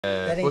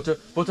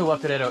Poto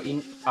waterero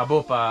in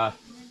abopa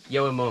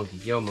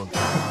Xiaomanyc.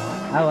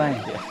 Ah, ouais.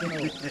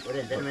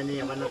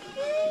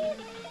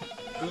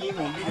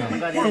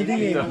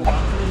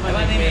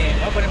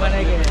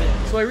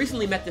 So I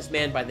recently met this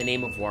man by the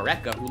name of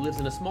Waorani who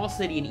lives in a small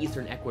city in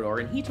eastern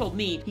Ecuador, and he told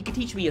me he could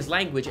teach me his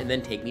language and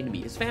then take me to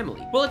meet his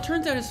family. Well, it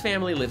turns out his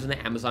family lives in the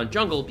Amazon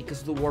jungle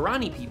because the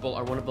Waorani people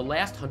are one of the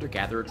last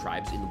hunter-gatherer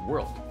tribes in the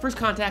world. First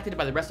contacted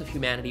by the rest of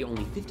humanity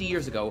only 50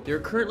 years ago, there are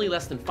currently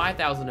less than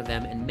 5,000 of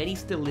them, and many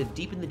still live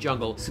deep in the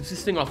jungle,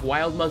 subsisting off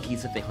wild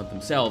monkeys that they hunt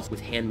themselves with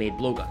handmade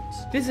blowguns.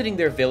 Visiting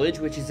their village,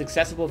 which is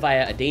accessible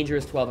via a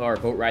dangerous 12-hour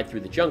boat ride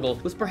through the jungle,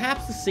 was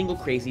perhaps the single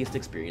craziest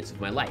experience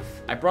of my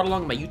life. I brought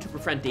along my YouTuber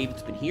friend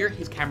David's been here,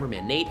 his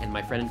cameraman Nate, and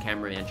my friend and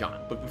cameraman John.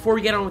 But before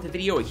we get on with the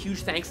video, a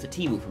huge thanks to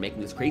Temu for making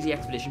this crazy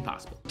expedition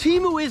possible.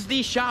 Temu is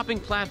the shopping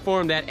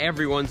platform that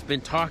everyone's been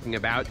talking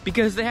about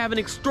because they have an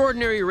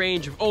extraordinary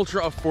range of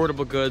ultra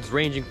affordable goods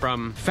ranging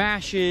from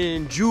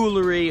fashion,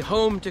 jewelry,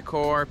 home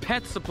decor,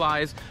 pet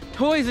supplies,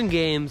 toys and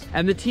games,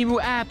 and the Temu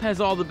app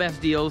has all the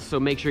best deals, so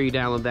make sure you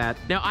download that.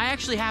 Now, I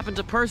actually happen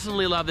to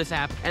personally love this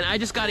app, and I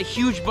just got a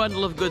huge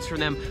bundle of goods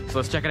from them, so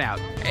let's check it out.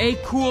 A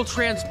cool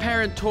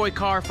transparent toy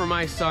car for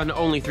my son,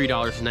 only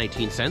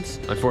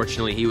 $3.19.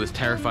 Unfortunately, he was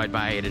terrified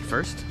by it at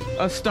first.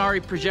 A starry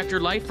projector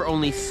light for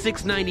only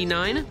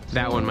 $6.99.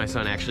 That one my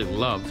son actually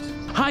loved.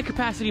 High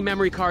capacity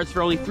memory cards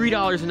for only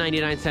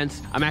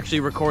 $3.99. I'm actually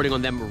recording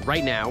on them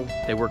right now.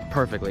 They work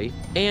perfectly.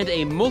 And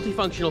a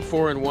multifunctional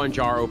 4-in-1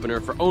 jar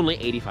opener for only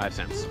 85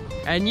 cents.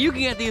 And you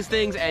can get these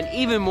things and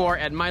even more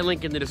at my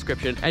link in the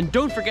description. And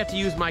don't forget to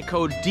use my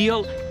code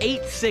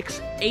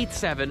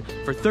DEAL8687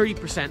 for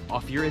 30%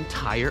 off your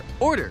entire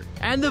order.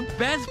 And the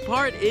best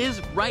part is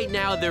right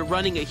now they're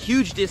running a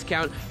huge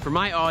discount for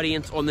my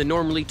audience on the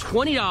normally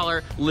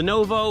 $20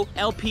 Lenovo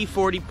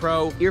LP40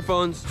 Pro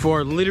earphones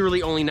for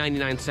literally only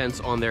 99 cents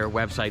on their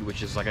website,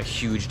 which is like a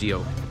huge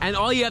deal. And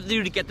all you have to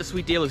do to get the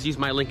sweet deal is use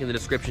my link in the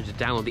description to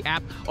download the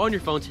app on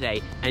your phone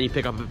today, and you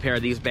pick up a pair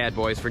of these bad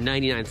boys for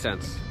 99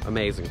 cents.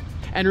 Amazing.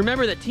 And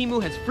remember that Temu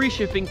has free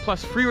shipping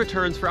plus free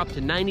returns for up to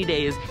 90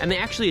 days, and they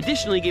actually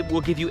additionally will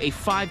give you a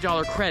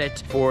 $5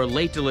 credit for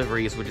late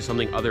deliveries, which is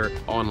something other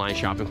online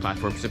shopping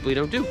platforms simply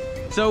don't do.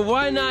 So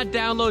why not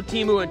download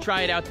Temu and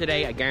try it out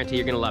today? I guarantee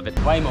you're gonna love it.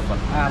 Waimopa.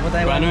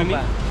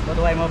 Waimopa.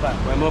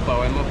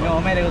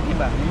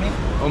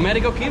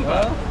 Omerigo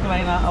Kimpa.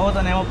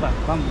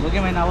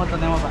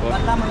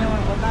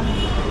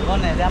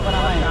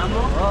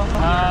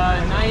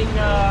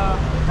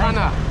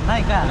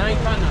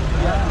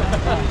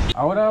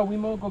 Ahora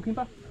Wimo go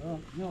Kimpa?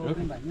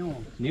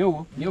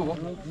 Nyo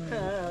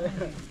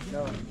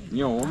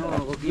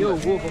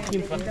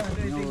Kimpa.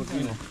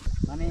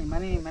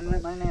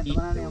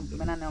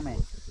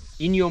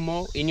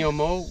 Inyomo,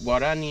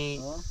 Waorani,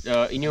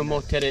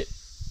 Inyomo Tere,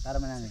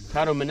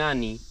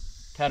 Taromanani,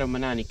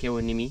 que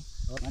wanimi.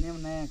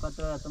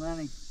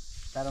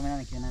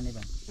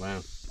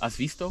 Wow. ¿Has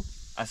visto?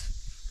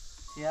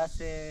 Sí,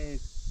 hace,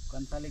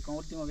 cuando salí con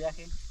último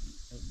viaje,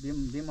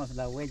 vimos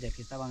la huella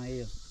que estaban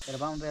ellos. Pero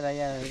vamos a ver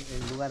allá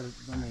el lugar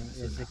donde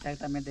es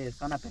exactamente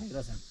zona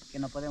peligrosa, que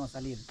no podemos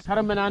salir.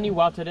 Taromanani,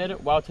 Waorani,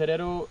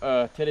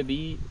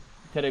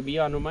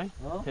 Terebia Anumai?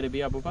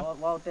 Terebia Bupa?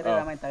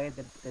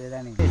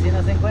 Si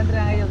nos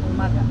encuentran, ellos nos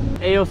matan.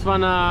 ¿Ellos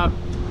van a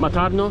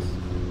matarnos?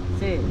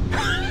 Sí.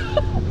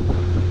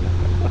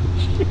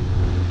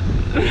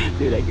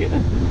 Dude, I get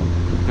it.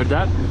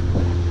 ¿Verdad?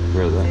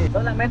 ¿Verdad? Sí,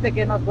 solamente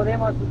que nos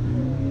podemos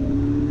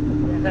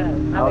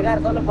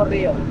navegar solo por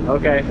río.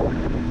 Okay.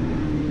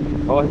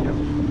 Oh,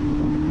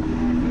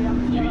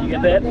 you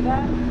get that?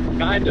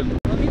 Kind of.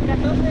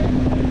 2014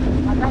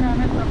 mataron a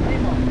nuestro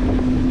primo.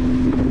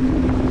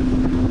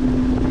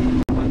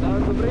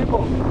 ¿Mataron a tu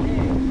primo? Sí.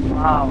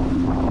 Wow.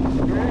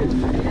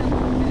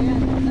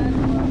 Querían pasar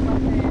por la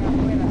parte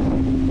afuera.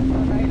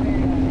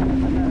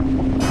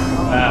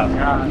 Wow,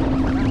 God.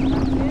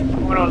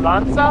 ¿Una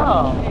lanza?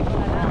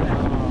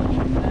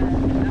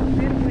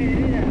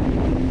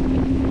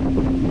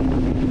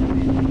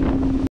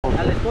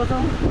 Al esposo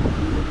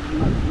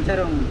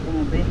echaron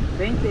como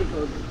 20 o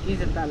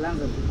 15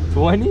 lanzas.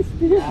 20?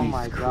 Oh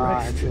my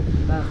God.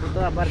 Por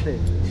toda parte.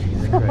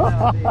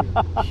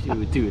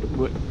 Dude,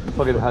 what?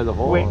 Fucking has a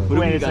hole.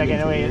 Wait a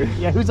second, wait.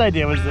 Yeah, whose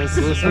idea was this?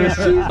 Swiss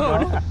cheese.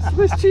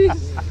 Swiss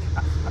cheese.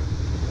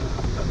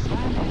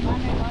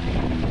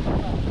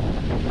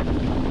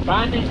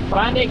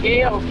 Bande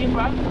gay o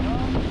kimpa?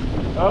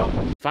 Oh.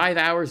 5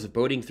 hours of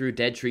boating through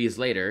dead trees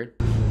later.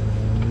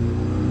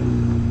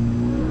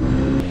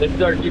 This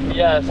is our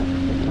GPS.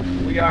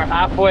 We are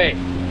halfway.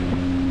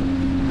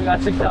 We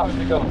got 6 hours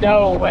to go.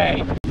 No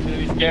way. I'm gonna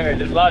be scared.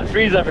 There's a lot of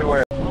trees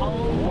everywhere.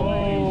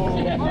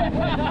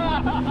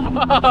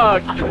 Oh,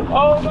 fuck.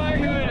 Oh my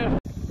goodness.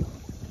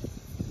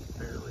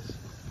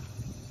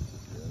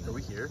 Are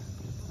we here?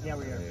 Yeah,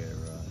 we are.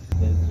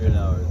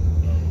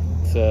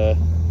 It's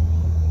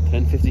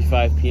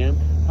 10:55 p.m.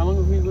 How long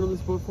have we been on this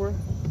boat for?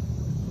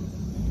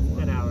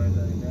 10 hours,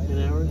 I think, right? 10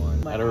 hours?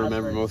 My I don't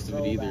remember most of it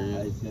so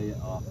either.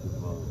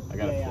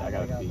 bad. I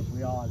gotta pee.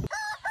 We all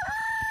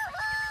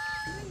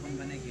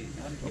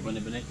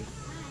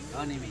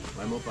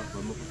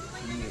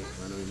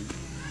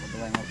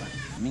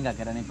Minga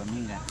kira ni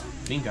peminga.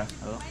 Minga?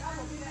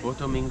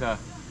 Boto minga.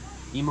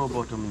 Imo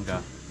boto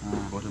minga.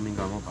 Boto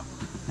minga mopa.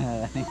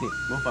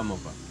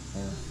 Mopa.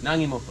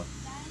 Nangi mopa.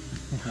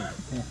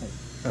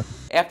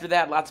 After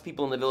that, lots of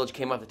people in the village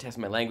came out to test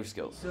my language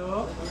skills.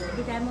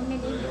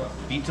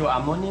 Bito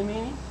amone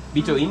mini?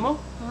 Bito imo?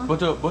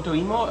 Boto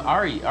imo?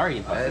 Ari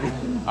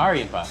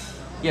impa.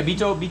 Yeah,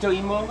 bito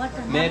imo?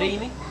 Mere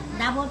ini?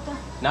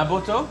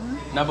 Naboto?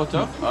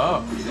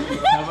 Oh.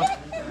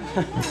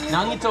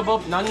 Nangi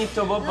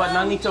tobo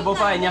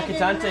pa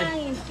enyakitante.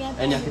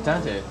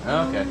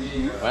 Okay.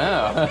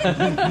 Wow.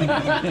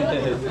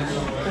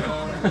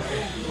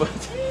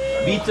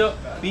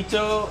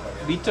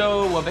 Bito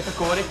wabeka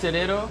kore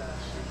terero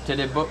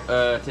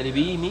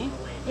terebi mi?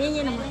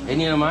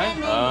 Eni no mai?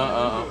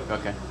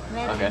 Okay.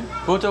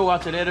 Boto wa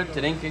terero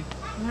terenke.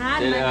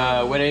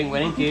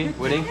 Werenke.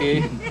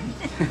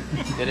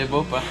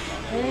 Terebopa.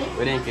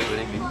 Werenke.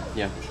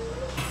 Yeah.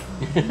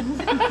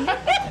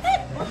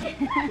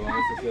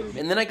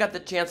 And then I got the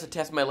chance to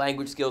test my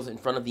language skills in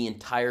front of the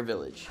entire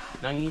village.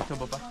 Nangi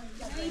tobopa.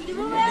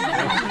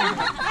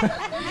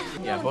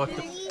 Yeah,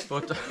 boto.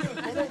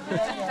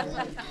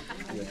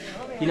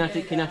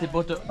 Kinate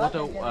boto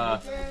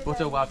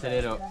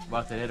Walterero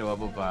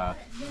abopa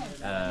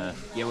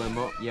yewe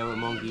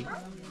mongi.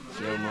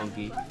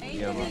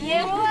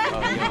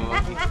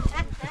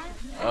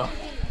 Oh.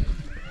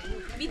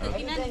 Bito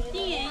kinate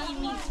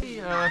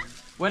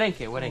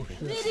Werenke.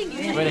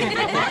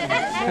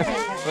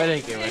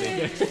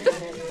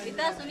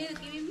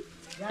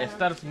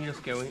 Estados Unidos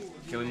que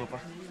hoy mopa.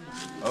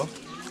 Oh,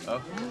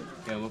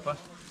 que mopa.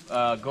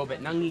 Gobe,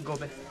 nangi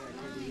gobe.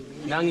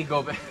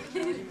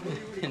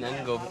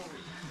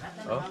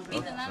 Oh.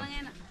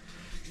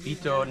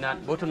 Bito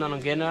boto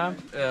nanongena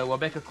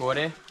wabeka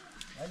kore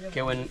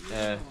kewen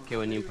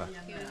impa.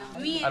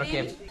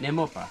 Aroke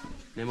nemopa.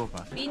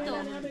 Bito,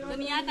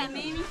 tumiaka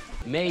mimi.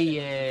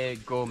 Meye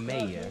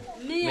gomea.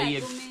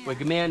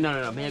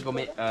 No. Mea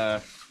gomea.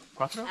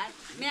 Quattro?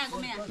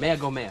 Mea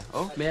gomea.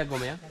 Oh, mea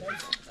gomea,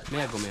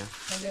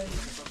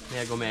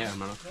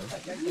 hermano.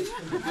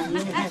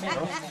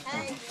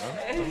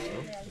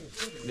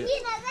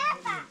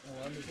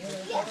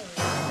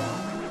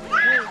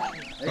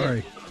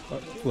 Sorry.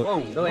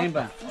 Oh, do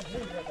impa.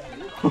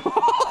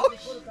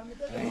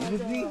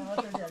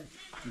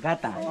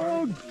 Gata.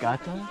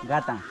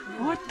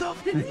 What the?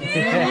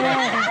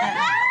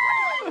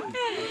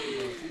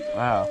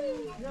 Wow.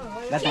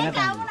 Gata.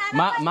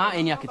 Ma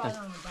enyakita.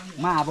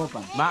 Ma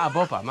abopa.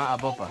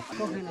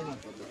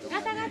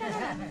 Gata.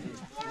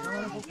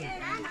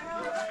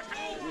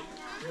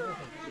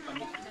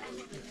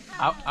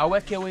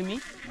 Awe kewe mi?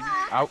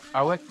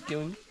 Awan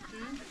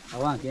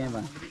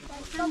kemba.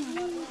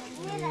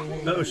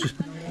 No, shit.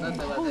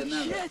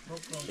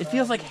 It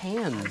feels like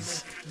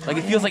hands. Like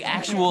it feels like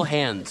actual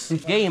hands.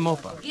 Gay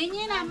mopa.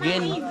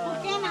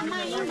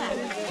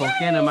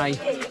 Kokena mai.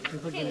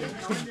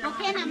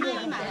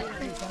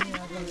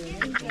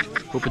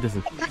 Hope it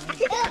doesn't.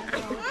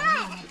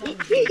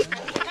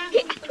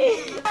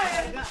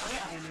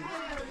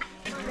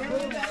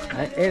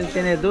 Él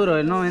tiene duro,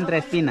 él no entra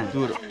espina.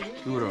 Duro.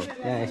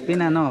 Ya,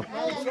 espina no.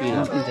 Espina.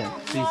 No pincha.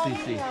 Sí.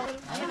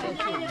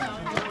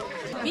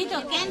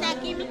 Bito kenda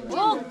kimi.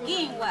 Oh,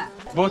 kingwa.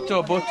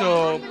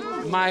 Boto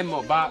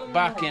maimo ba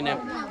ke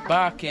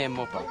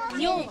mopa.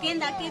 Yo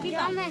kenda kimi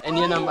pa.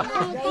 Enienamba.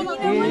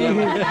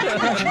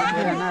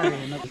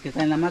 El que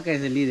está en la maca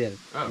es el líder.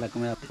 La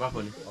comida.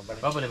 Wapone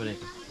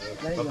baleke.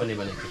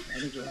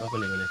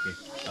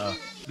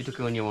 Bito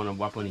ke onye wono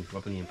waponi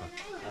empa.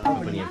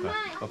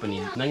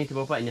 Nangi te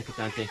bopa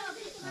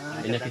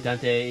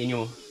enyakitante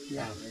inyo.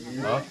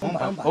 Oh,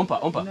 ompa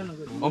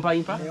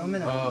impa.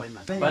 Oh,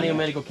 bani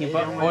Americo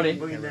kimpa. Ore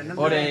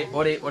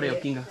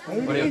okinga.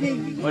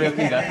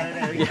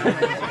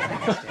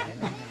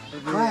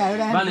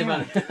 Vale.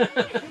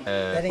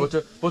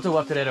 Boto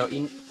Walterero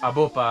in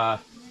abopa.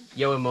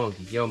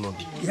 Yeomongi.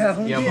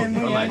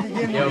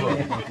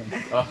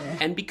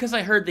 And because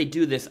I heard they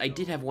do this, I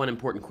did have one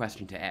important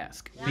question to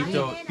ask.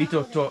 Bito,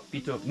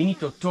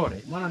 minito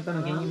tore.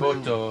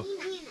 Boto,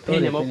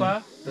 pene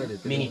mopa,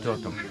 minito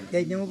to.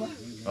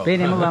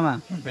 Pene mopa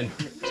ma.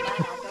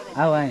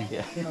 Ah, guay.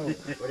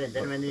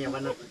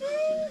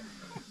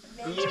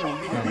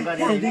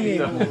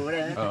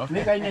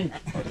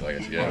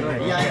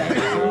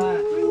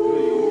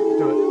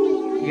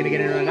 You gonna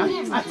get it right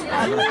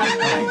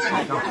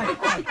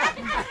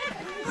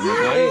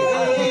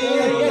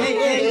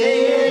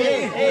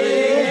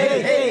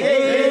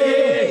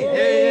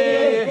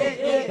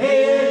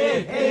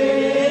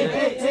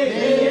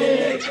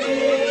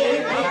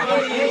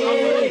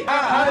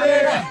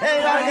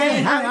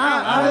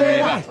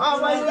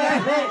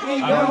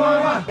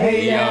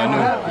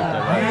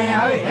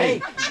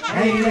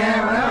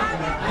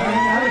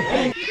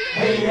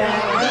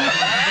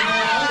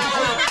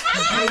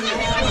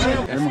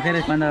Las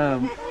mujeres cuando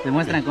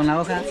demuestran con la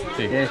hoja,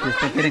 sí,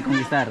 quieren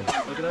conquistar.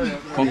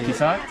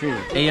 ¿Conquistar? Sí.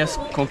 Ellas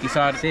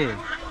conquistar. Sí.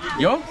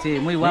 ¿Yo? Sí,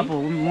 muy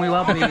guapo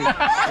y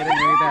quiere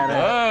invitar.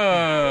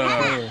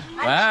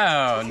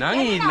 Wow,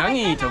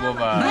 nangi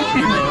choboba.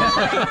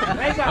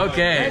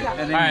 Okay.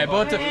 All right,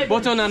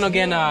 boto na no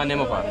gena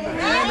nemopa.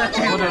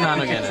 Boto na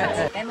no gena.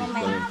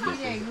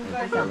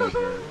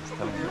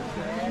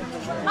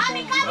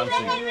 Mami,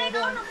 Cami,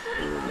 venga.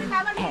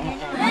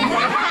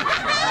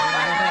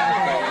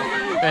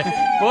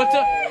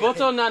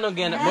 Boto na no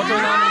gena nemopa.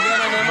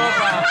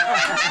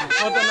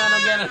 Boto na no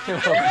gena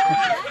nemopa.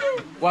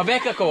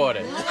 Wabeka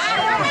kore.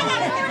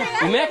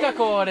 Umeka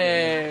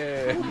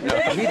kore. No,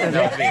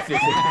 sí.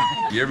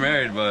 You're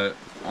married, but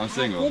I'm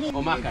single.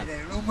 Omaka.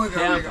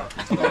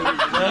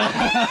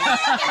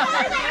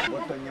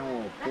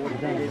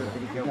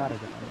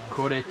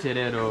 Kore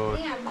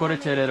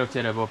terero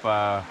tere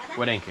bopa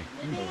Warenke.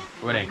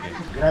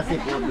 Gracias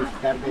por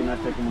visitar de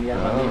nuestra comunidad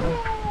también.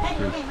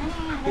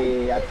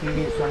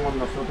 Aquí somos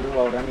nosotros,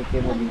 Waorani, que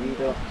hemos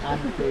vivido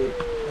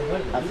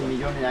hace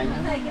millones de años,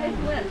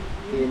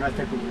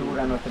 nuestra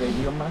cultura, nuestro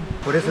idioma.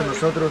 Por eso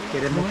nosotros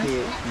queremos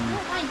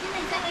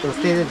que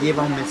ustedes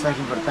lleven un mensaje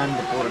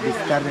importante por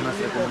visitar de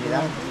nuestra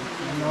comunidad,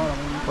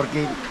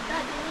 porque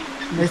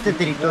en este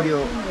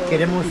territorio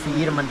queremos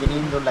seguir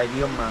manteniendo el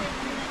idioma,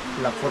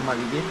 la forma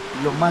de vivir.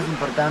 Lo más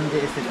importante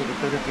de este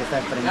territorio que está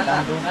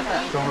enfrentando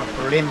son los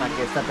problemas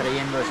que está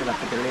trayendo desde la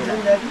petrolera.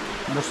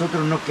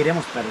 Nosotros no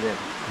queremos perder,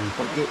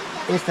 porque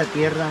esta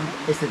tierra,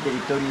 este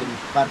territorio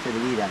es parte de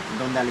vida,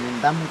 donde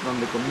alimentamos,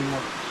 donde comimos,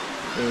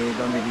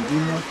 donde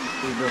vivimos,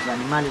 y los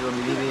animales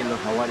donde viven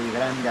los jaguares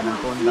grandes,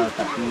 anacondas,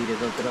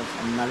 tapires, otros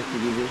animales que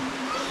viven.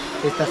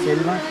 Esta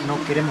selva no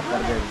queremos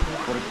perder,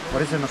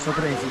 por eso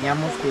nosotros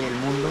enseñamos que el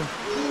mundo,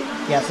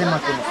 que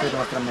hacemos conocer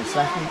nuestro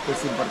mensaje,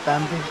 es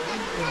importante,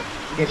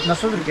 que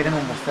nosotros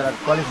queremos mostrar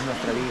cuál es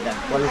nuestra vida,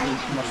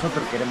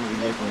 nosotros queremos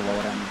vivir con el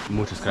Waorani.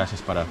 Muchas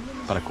gracias para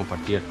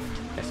compartir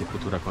esta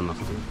cultura con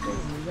nosotros.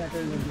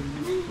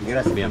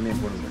 Gracias también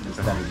por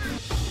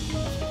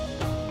estar.